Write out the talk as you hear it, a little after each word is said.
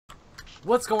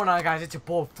What's going on, guys? It's your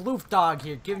boy Fluf Dog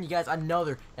here, giving you guys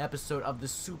another episode of the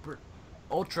super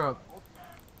ultra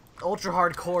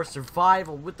hardcore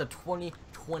survival with the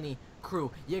 2020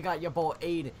 crew. You got your boy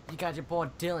Aidan, you got your boy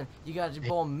Dylon, you got your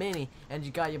boy Minnie, and you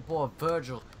got your boy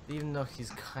Virgil, even though he's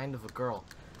kind of a girl.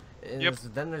 Yep.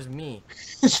 Then there's me.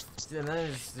 And then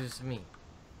there's me.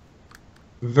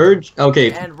 Virg,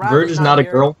 okay, And Virg is not a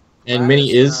girl, and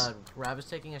Minnie is. Rav is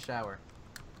taking a shower.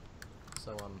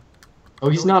 So, Oh,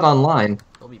 he's not online.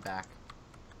 he'll be back.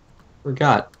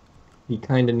 Forgot. He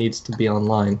kinda needs to be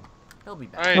online. He'll be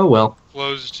back. I Oh well.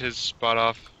 closed his spot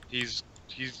off. He's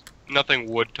nothing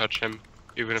would touch him,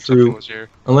 even if True. something was here.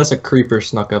 Unless a creeper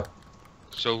snuck up.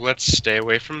 So let's stay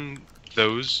away from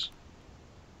those.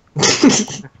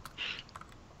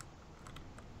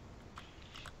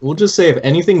 We'll just say if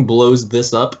anything blows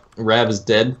this up, Rav is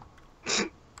dead.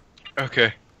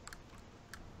 Okay.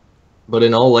 But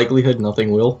in all likelihood,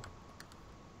 nothing will.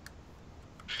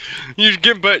 You're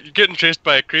getting chased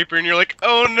by a creeper, and you're like,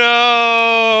 "Oh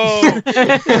no!"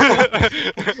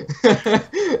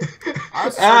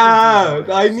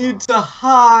 I need to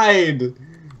hide.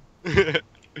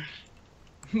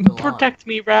 Protect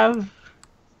me, Rav.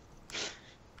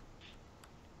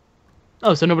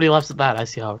 Oh, so nobody laughs at that. I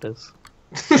see how it is.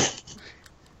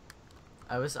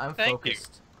 I'm Thank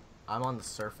focused. I'm on the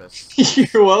surface.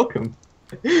 You're welcome.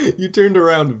 You turned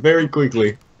around very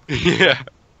quickly. Yeah.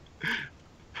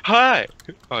 Hi.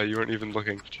 Oh, you weren't even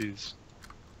looking. Jeez.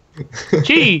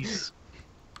 Cheese!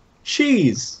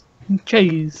 Cheese.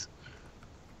 Cheese.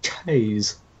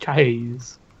 Cheese.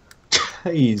 Cheese.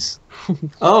 Cheese.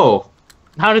 Oh.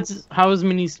 How is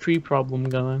Minnie's tree problem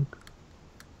going?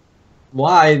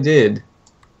 Why did?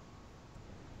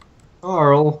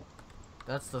 Carl.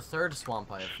 That's the third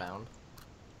swamp I have found.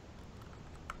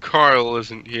 Carl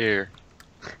isn't here.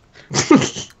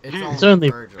 It's only Certainly.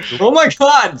 Virgil. Oh my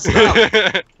god!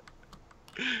 Stop.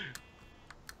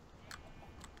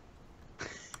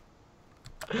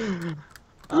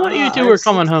 What you two are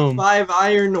coming home? 5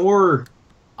 iron ore.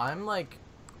 I'm like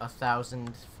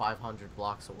 1,500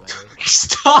 blocks away.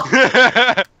 Stop!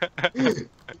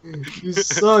 You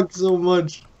suck so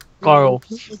much. Carl,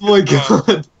 Oh my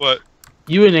god. What?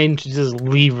 you and Aiden should just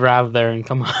leave Rav there and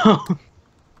come home.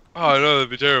 Oh no, that'd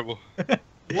be terrible.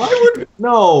 Why would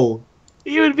no?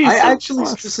 He would be I so actually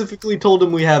cross. specifically told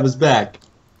him we have his back.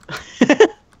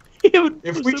 He would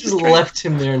If be we so just betrayed. left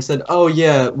him there and said, "Oh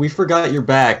yeah, we forgot your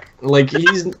back," like he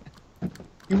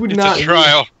would It's not. a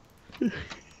trial.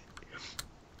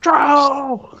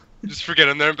 Trial! Just forget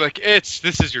him there and be like,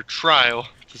 this is your trial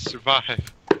to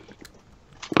survive.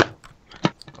 I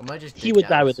might just He dig would down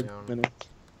die within soon. minutes.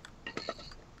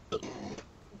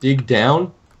 Dig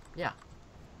down. Yeah.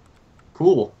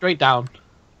 Cool. Straight down.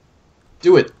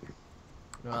 Do it.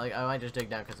 No, like, I might just dig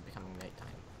down because it's becoming nighttime.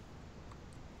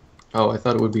 Oh, I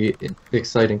thought it would be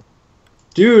exciting.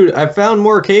 Dude, I found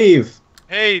more cave.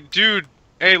 Hey, dude.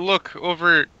 Hey, look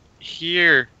over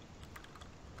here.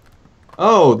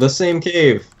 Oh, the same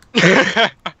cave.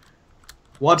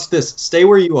 Watch this. Stay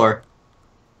where you are.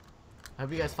 I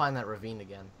hope you guys find that ravine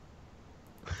again.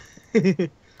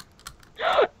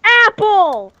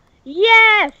 Apple!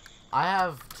 Yes! I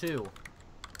have 2.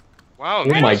 Wow.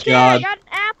 Oh my Shit, god. I got an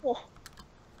apple.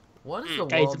 What is the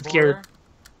Guys, world I'm scared. border?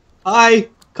 Hi,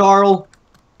 Carl.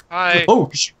 Hi. Oh,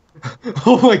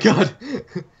 oh my god.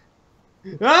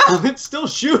 Ah, it's still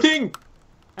shooting.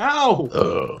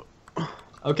 Ow.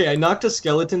 Okay, I knocked a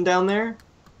skeleton down there.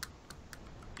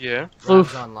 Yeah.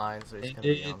 Rav's Fluf, online, so he's gonna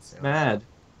be on It's soon. mad.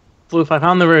 Fluf, I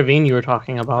found the ravine you were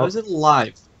talking How about. is it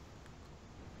alive?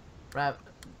 Rav,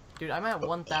 dude, I'm at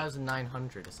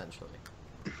 1,900 essentially.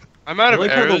 I'm out I of like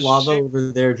how arrows. the lava Jake.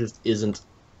 over there just isn't.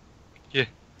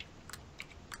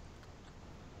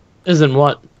 Isn't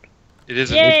what? It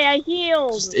isn't. Yay, I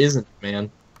healed! Just isn't,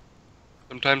 man.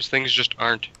 Sometimes things just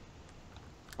aren't.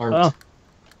 Aren't. Oh.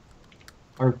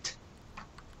 Aren't.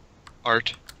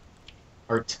 Art.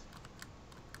 Art.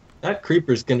 That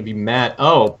creeper's gonna be mad.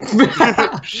 Oh.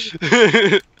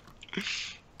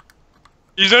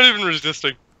 He's not even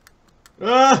resisting.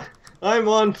 Ah, I'm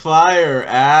on fire.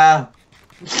 Ah.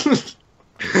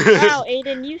 Wow,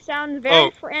 Aiden, you sound very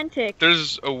Oh. frantic.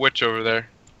 There's a witch over there.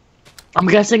 I'm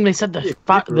guessing they set the Yeah,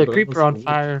 the creeper, creeper but on it's-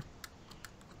 fire.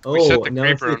 We set Oh, the now I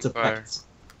creeper see its on fire. effects.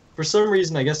 For some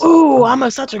reason, I guess. Ooh, I'm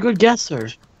such a good guesser.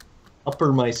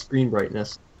 Upper my screen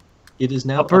brightness. It is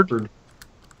now Uppered? uppered.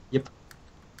 Yep.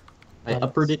 I Nice.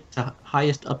 uppered it to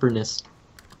highest upperness.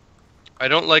 I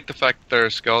don't like the fact that there are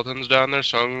skeletons down there,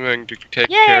 so I'm going to take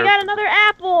Yay, I care got of. another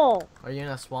apple! Are you in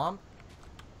a swamp?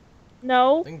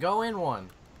 No. Then go in one.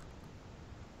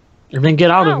 And then get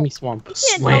out of No. me, swamp. You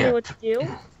can't tell me Slam. what to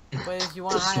do. But if you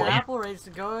want higher apple rates, to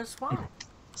go to swamp.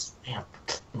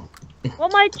 Well,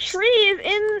 my tree is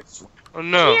in Oh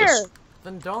no. here.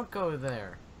 Then don't go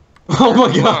there. Oh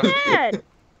my god. Dad.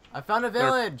 I found a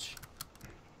village.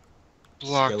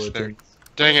 Blocks there. Skeleton.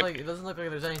 Dang it. It doesn't look like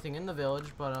there's anything in the village,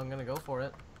 but I'm gonna go for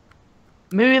it.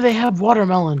 Maybe they have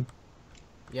watermelon.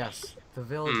 Yes, the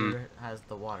villager has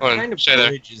the water. Hold What on, kind of stay there.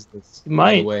 village is this? You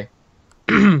might. By the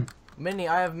way.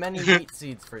 I have many wheat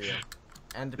seeds for you.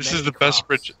 And This many is the best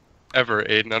crops. bridge ever,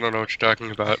 Aiden. I don't know what you're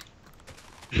talking about.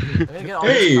 I'm gonna get all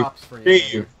Hey, these crops for you.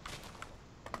 hey.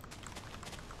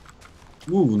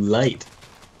 Ooh, light.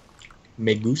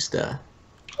 Me gusta.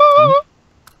 Oh.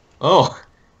 Oh.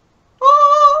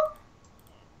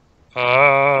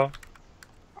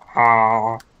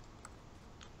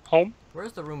 Home?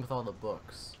 Where's the room with all the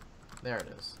books? There it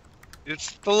is.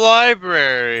 It's the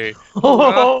library.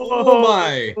 Oh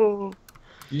my.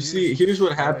 You see, here's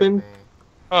what happened.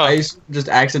 Huh. I just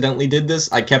accidentally did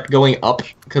this. I kept going up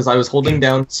because I was holding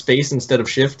down space instead of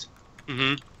shift.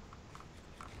 Mm-hmm.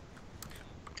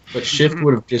 But shift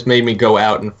would have just made me go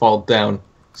out and fall down.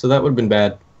 So that would have been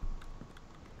bad.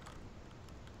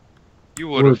 You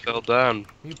would have Work. fell down.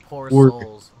 You poor Work.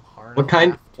 souls. Hard What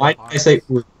kind? enough to Why did I harvest. say?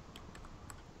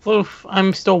 Fluf,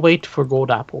 I'm still waiting for gold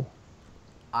apple.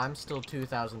 I'm still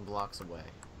 2,000 blocks away.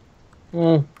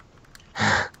 Well,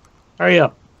 hurry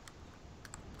up.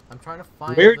 I'm trying to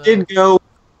find Where the... did go?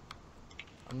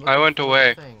 I'm I looking went for the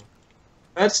away. thing.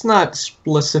 That's not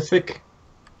specific.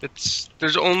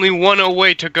 There's only one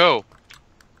way to go.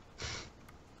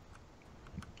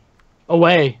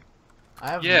 Away.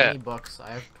 I have Yeah. many books.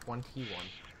 I have 21.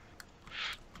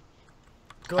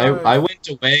 I went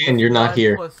away and you're not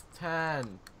here. 9 plus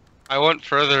 10. I went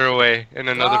further away in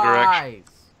another direction. Guys,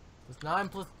 it's 9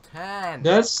 plus 10.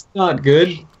 That's not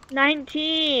good.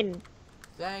 19.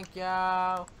 Thank you.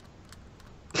 Yeah,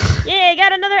 I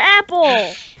got another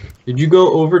apple. Did you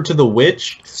go over to the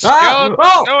witch? Skeleton!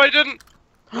 Oh! No, I didn't.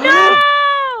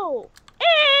 No!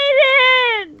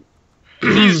 Aidan!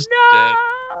 He's dead.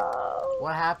 No!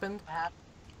 What happened?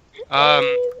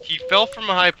 He fell from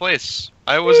a high place.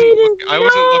 I wasn't looking.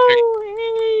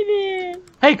 Aidan!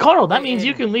 Hey, Carl, that means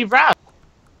you can leave Raph.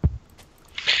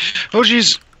 Oh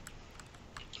jeez.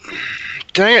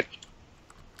 Dang it.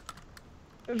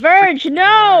 Virg,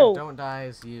 no! Don't die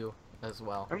as you as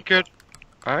well. I'm good.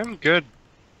 I'm good.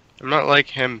 I'm not like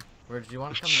him. Virg, do you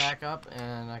want to come back up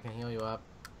and I can heal you up?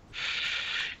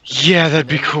 Yeah, that'd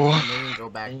be Maybe- cool. Maybe you can go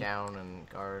back down and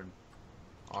guard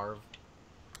Arv.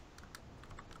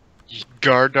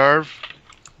 Gardarv?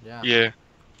 Yeah. Yeah.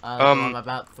 I'm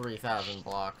about 3,000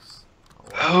 blocks away.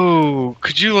 Oh,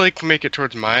 could you like make it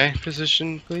towards my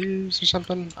position, please, or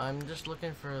something? I'm just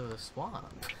looking for the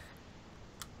swamp.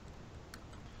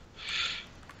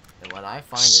 And when I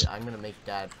find it, I'm gonna make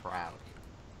Dad proud.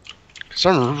 Cause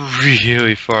I'm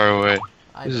really far away,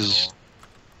 I This know. is-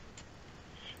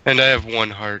 and I have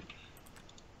one heart.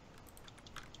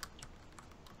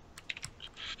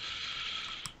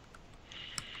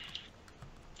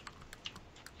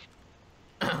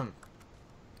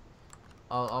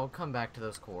 I'll come back to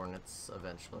those coordinates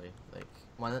eventually. Like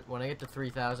when I get to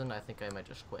 3,000, I think I might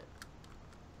just quit.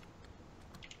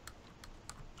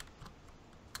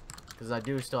 Because I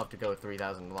do still have to go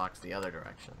 3,000 blocks the other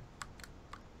direction.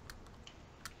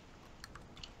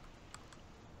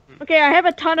 Okay, I have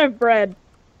a ton of bread.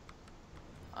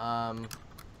 I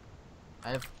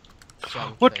have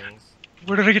some What? things.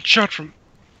 Where did I get shot from?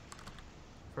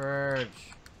 Purge.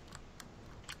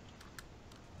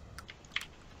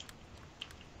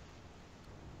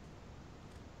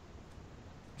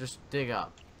 Just dig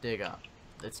up. Dig up.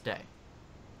 It's day.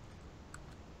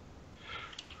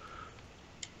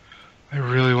 I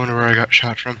really wonder where I got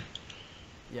shot from.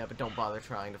 Yeah, but don't bother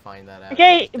trying to find that out.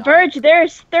 Okay, Just die. Virg,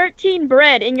 there's 13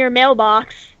 bread in your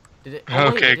mailbox. Did it?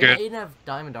 Okay, Did good. Aidan have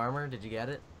diamond armor? Did you get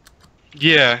it?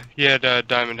 Yeah, he had a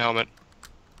diamond helmet.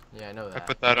 Yeah, I know I that.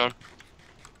 put that on.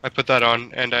 I put that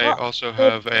on, and I Oh, also Did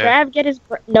have a. Rav get his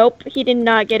bread? Nope, he did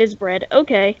not get his bread.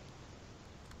 Okay.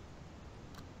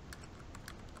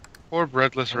 Poor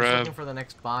breadless I'm just looking Rev. for the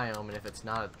next biome, and if it's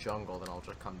not a jungle, then I'll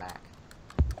just come back.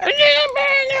 Hey, Dylan.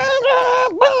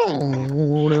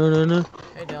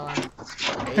 Hello.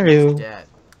 Aidan's dead.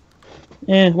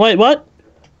 Yeah, wait, what?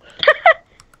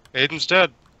 Aiden's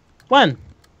dead. When?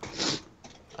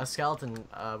 A skeleton.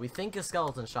 We think a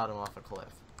skeleton shot him off a cliff.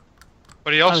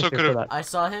 But he I was also here could for have. that. I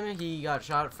saw him. He got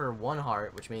shot for 1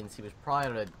 heart, which means he was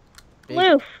probably at a big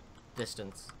Fluf,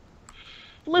 distance.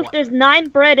 Fluf, What? there's 9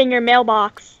 bread in your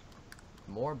mailbox.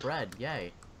 More bread.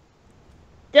 Yay.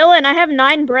 Dylan, I have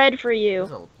 9 bread for you. This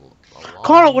is a long,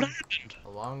 Carl, what happened? A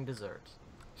long dessert.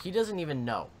 He doesn't even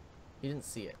know. He didn't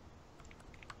see it.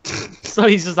 So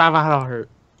he's just out of hurt.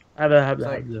 It's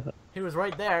like, he was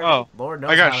right there. Oh, Lord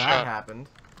knows I got how shot. that happened.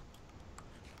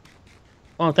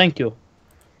 Oh, thank you.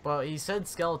 Well, he said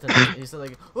skeleton. He said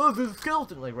like, "Oh, there's a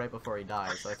skeleton!" Like right before he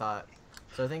died. So I thought,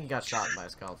 so I think he got shot by a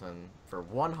skeleton for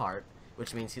 1 heart,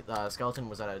 which means the skeleton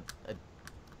was at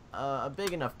a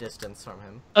big enough distance from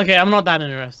him. Okay, I'm not that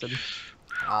interested.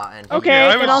 And he, Okay,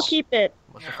 I then I'll was- keep it.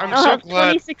 I'm I'll so have glad.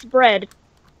 26 bread.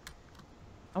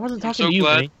 I wasn't I'm talking so to you,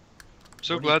 glad. buddy.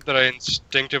 So What do you- glad that I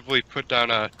instinctively put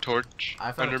down a torch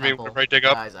I found under a me temple. whenever I dig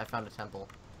up. Guys, I found a temple.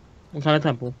 What kind of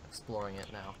temple? Exploring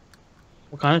it now.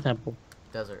 What kind of temple?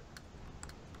 Desert.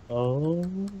 Oh.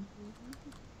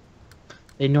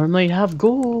 They normally have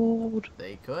gold.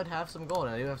 They could have some gold,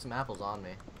 and I do have some apples on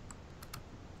me.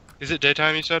 Is it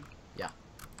daytime, you said?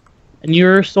 And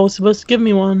you're still supposed to give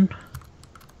me one.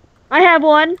 I have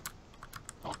one.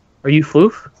 Are you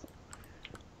Fluf?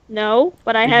 No,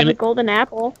 but I You have gonna- a golden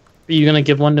apple. Are you gonna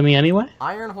give one to me anyway?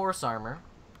 Iron horse armor.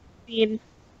 I mean,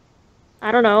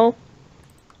 I don't know.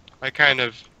 I kind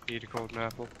of need a golden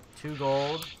apple. 2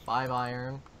 gold. 5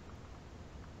 iron.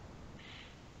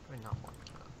 Wait, not 1.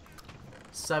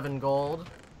 7 gold.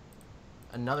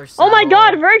 Another 7 Oh my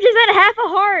god, gold. Virg is at half a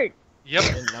heart! Yep.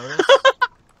 Didn't notice.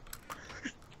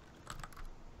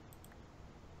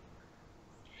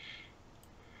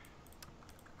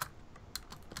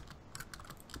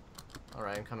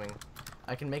 Alright, I'm coming.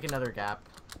 I can make another gap.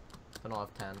 I don't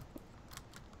have 10.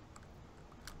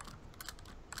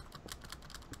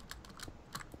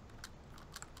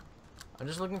 I'm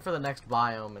just looking for the next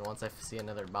biome, and once I see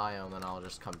another biome, then I'll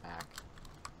just come back.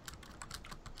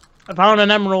 I found an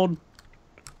emerald.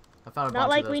 I found a Not bunch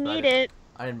like of those, we but need it.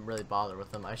 I didn't really bother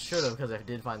with them. I should have, because I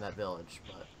did find that village,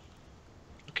 but...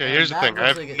 Okay, And here's the that thing. I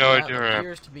looks have like no that idea where I am.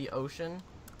 appears to be ocean.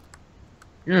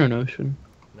 You're an ocean.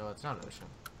 No, it's not ocean.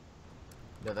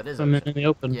 No, that is I'm ocean. in the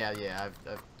open. Yeah,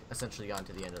 I've essentially gotten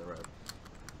to the end of the road.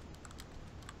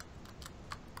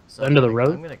 So End of the I'm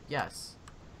road? gonna yes.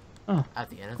 Oh, At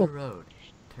the end of cool. the road,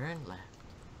 turn left.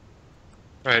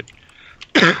 Right.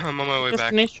 I'm on my way back.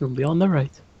 Destination will be on the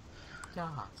right. Yes.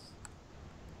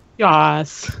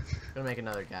 Yas. Gonna make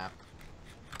another gap.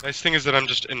 Nice thing is that I'm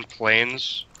just in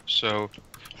plains, so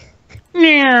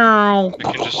Meow.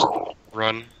 I can just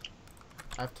run.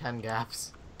 I have 10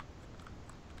 gaps.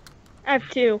 I have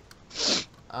 2.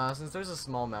 Since there's a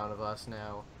small amount of us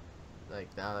now, like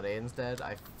now that Aiden's dead,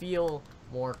 I feel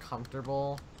more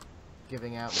comfortable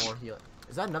giving out more heal.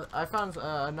 Is that another? I found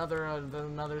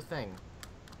another thing.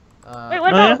 Wait,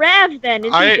 what Oh, about Rav then?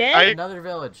 Is he I- dead? Another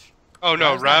village. Oh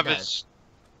no, Rav's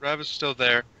not Rav is still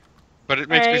there, but it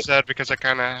makes me Alright. sad because I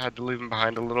kind of had to leave him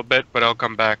behind a little bit, but I'll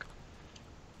come back.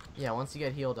 Yeah, once you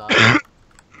get healed up.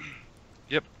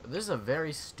 Yep. This is a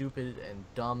very stupid and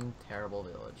dumb, terrible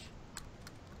village.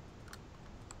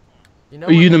 You know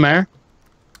Are you when the they- mayor?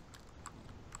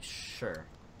 Sure.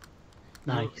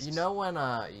 Nice. You know when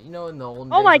in the old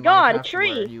Oh days my of god, a Minecraft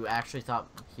tree! where you actually thought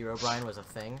Herobrine was a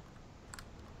thing?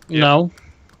 No.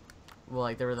 Well,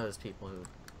 like there were those people who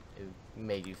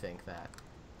made you think that.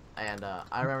 And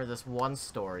I remember this one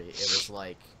story. It was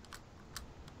like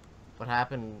what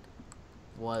happened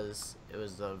was it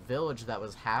was a village that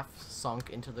was half sunk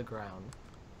into the ground,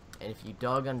 and if you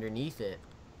dug underneath it,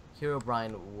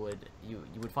 Herobrine would you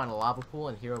would find a lava pool,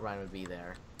 and Herobrine would be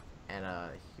there, and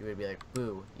he would be like,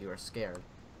 "Boo, you are scared,"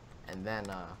 and then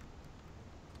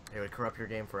it would corrupt your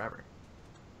game forever,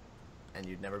 and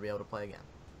you'd never be able to play again.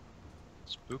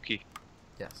 Spooky.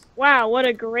 Yes. Wow, what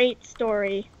a great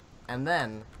story. And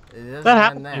then it doesn't That end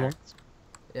happened to me there. once.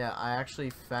 Yeah, I actually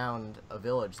found a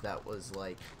village that was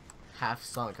like half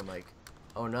sunk. I'm like,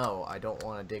 oh no, I don't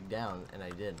want to dig down, and I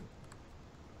didn't.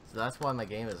 So that's why my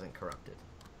game isn't corrupted.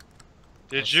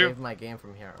 I Did you? saved my game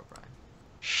from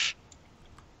Herobrine.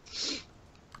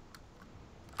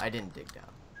 I didn't dig down.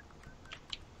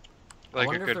 I Like a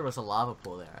wonder if good. there was a lava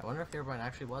pool there. I wonder if Herobrine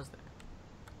actually was there.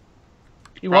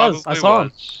 He was. I Probably saw him.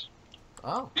 was.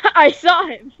 Oh, I saw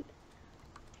him.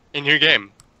 In your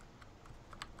game.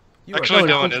 you Actually, are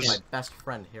Dylan my is- best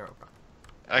friend, Herobrine.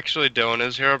 Actually, Dylon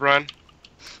is Herobrine.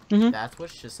 That's what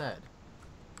she said.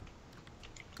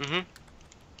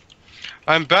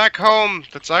 I'm back home.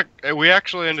 We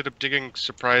actually ended up digging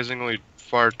surprisingly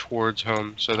far towards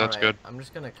home, so that's Alright, good. I'm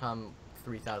just gonna come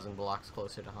 3,000 blocks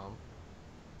closer to home.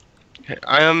 Okay,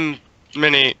 I am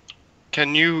Minnie.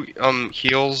 Can you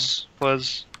heals,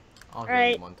 please? I'll heal you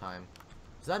Alright. one time.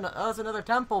 Is that oh, that's another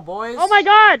temple, boys? Oh my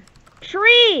god!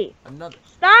 Tree! Another.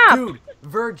 Stop! Dude,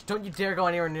 Virg, don't you dare go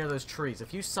anywhere near those trees.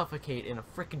 If you suffocate in a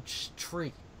freaking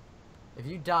tree, if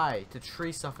you die to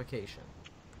tree suffocation,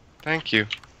 Thank you.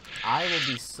 I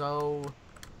will be so.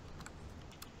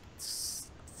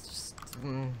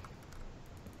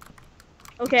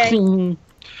 Okay.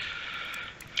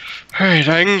 Alright,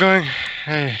 I'm going.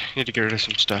 I need to get rid of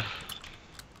some stuff.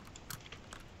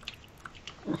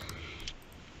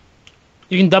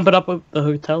 You can dump it up at the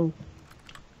hotel.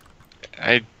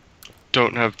 I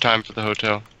don't have time for the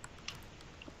hotel.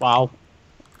 Wow.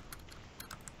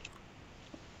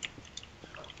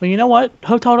 Well, you know what?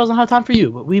 Hotel doesn't have time for you,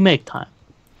 but we make time.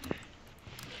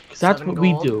 Because that's 7 what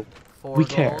we gold, do. 4 We gold,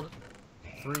 care.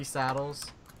 3 saddles,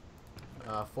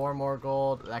 4 more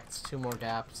gold. That's 2 more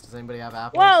gaps. Does anybody have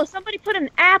apples? Whoa! Somebody put an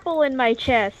apple in my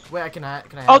chest. Wait, can I?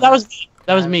 Oh, have that was me.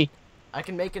 That was me. I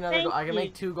can make another. Thank I can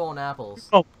make you. 2 golden apples.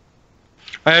 Oh.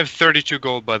 I have 32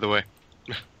 gold, by the way.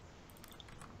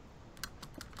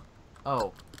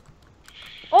 Oh,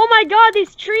 Oh my God!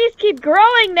 These trees keep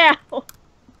growing now.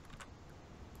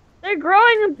 They're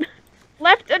growing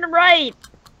left and right.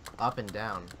 up and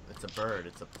down. It's a bird.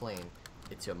 It's a plane.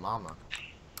 It's your mama.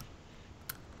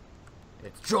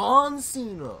 It's John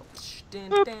Cena. Dun,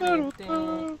 dun, dun,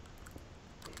 dun.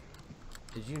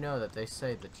 Did you know that they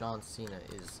say that John Cena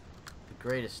is the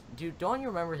greatest? Dude, don't you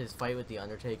remember his fight with The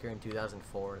Undertaker in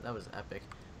 2004? That was epic.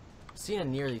 Cena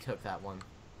nearly took that one.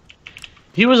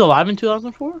 He was alive in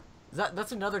 2004?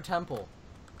 That's another temple.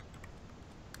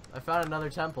 I found another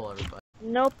temple, everybody.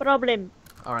 No problem.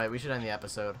 Alright, we should end the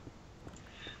episode.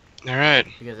 Alright.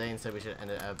 Because Aidan said we should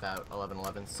end it at about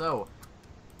 11:11. So,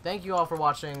 thank you all for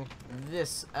watching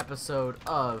this episode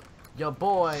of your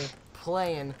boy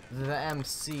playing the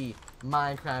MC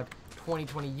Minecraft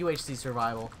 2020 UHC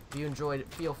Survival. If you enjoyed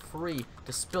it, feel free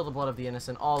to spill the blood of the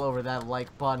innocent all over that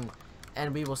like button.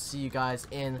 And we will see you guys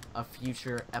in a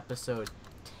future episode.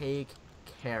 Take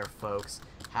care, folks.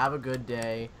 Have a good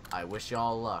day. I wish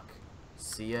y'all luck.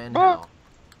 See ya in hell.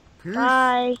 Peace.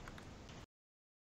 Bye.